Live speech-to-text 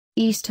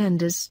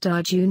EastEnders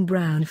star June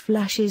Brown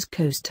flashes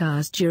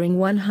co-stars during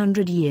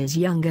 100 Years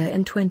Younger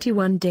and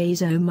 21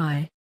 Days. Oh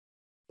my.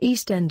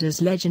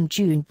 EastEnders legend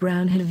June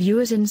Brown had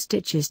viewers in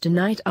stitches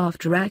tonight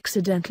after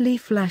accidentally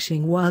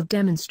flashing while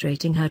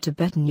demonstrating her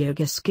Tibetan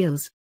yoga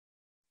skills.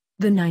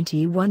 The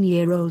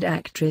 91-year-old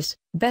actress,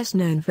 best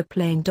known for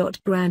playing Dot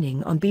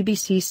Branning on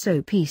BBC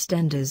soap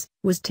EastEnders,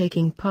 was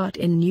taking part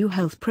in new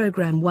health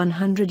programme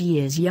 100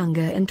 Years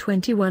Younger and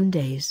 21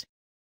 Days.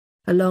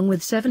 Along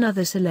with 7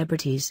 other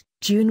celebrities,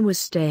 June was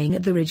staying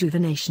at the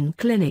Rejuvenation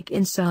clinic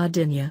in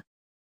Sardinia.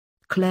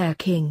 Claire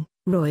King,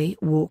 Roy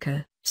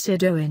Walker,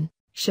 Owen,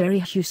 Sherrie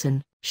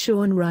Hewson,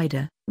 Shaun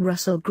Ryder,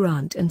 Russell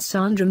Grant and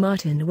Sandra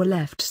Martin were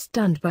left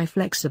stunned by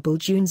flexible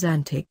June's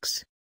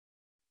antics.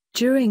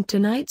 During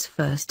tonight's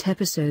first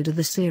episode of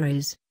the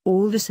series,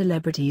 all the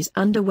celebrities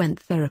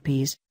underwent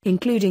therapies,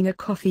 including a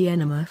coffee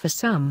enema for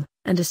some,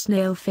 and a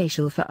snail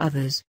facial for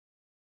others.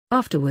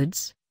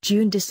 Afterwards,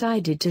 June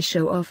decided to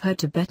show off her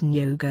Tibetan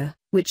yoga,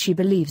 which she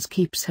believes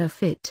keeps her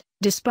fit,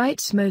 despite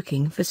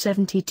smoking for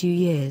 72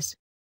 years.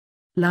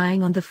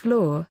 Lying on the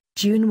floor,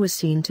 June was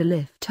seen to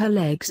lift her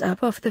legs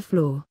up off the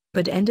floor,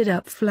 but ended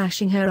up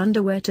flashing her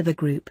underwear to the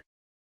group.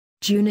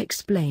 June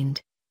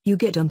explained, "You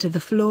get onto the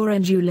floor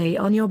and you lay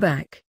on your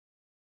back.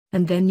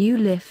 And then you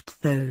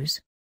lift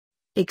those,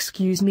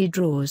 excuse me,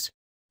 drawers.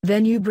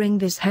 Then you bring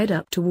this head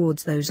up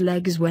towards those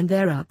legs when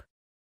they're up."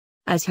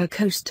 As her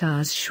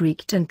co-stars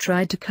shrieked and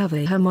tried to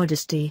cover her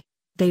modesty,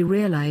 they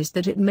realized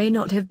that it may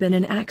not have been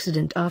an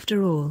accident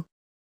after all.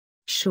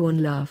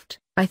 Shaun laughed,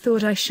 "I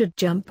thought I should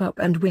jump up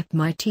and whip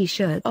my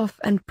t-shirt off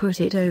and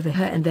put it over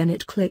her, and then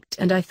it clicked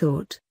and I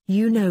thought,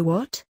 you know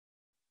what?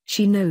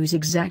 She knows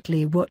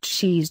exactly what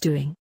she's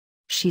doing.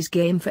 She's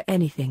game for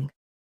anything."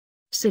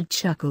 Sid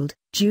chuckled,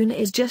 "June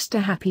is just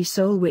a happy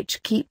soul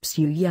which keeps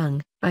you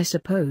young, I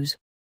suppose."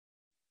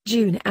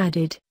 June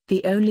added,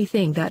 "The only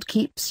thing that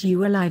keeps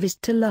you alive is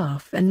to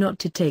laugh and not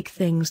to take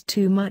things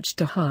too much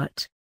to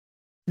heart."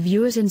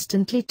 Viewers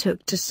instantly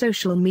took to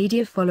social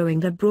media following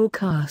the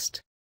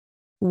broadcast.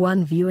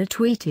 One viewer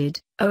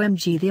tweeted,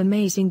 "OMG, the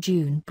amazing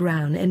June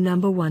Brown in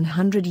number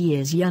 100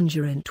 Years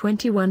Younger in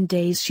 21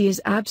 Days. She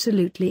is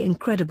absolutely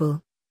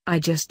incredible. I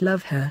just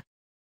love her.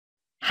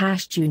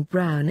 June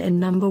Brown in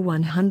number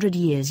 100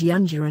 Years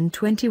Younger and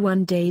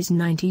 21 Days,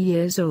 90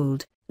 years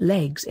old,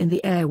 legs in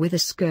the air with a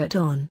skirt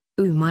on,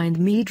 ooh mind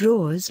me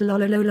drawers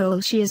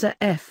lolololol, she is a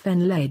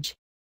effin' ledge."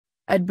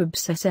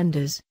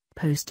 EastEnders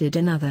posted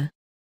another.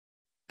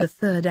 A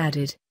third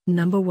added,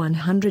 "Number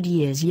 100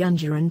 Years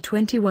Younger and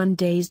 21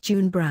 Days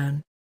June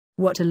Brown.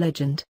 What a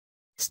legend.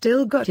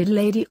 Still got it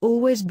lady,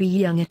 always be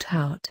young at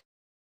heart."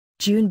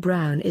 June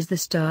Brown is the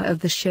star of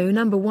the show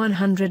number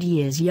 100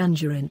 Years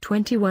Younger in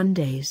 21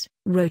 Days,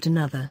 wrote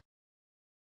another.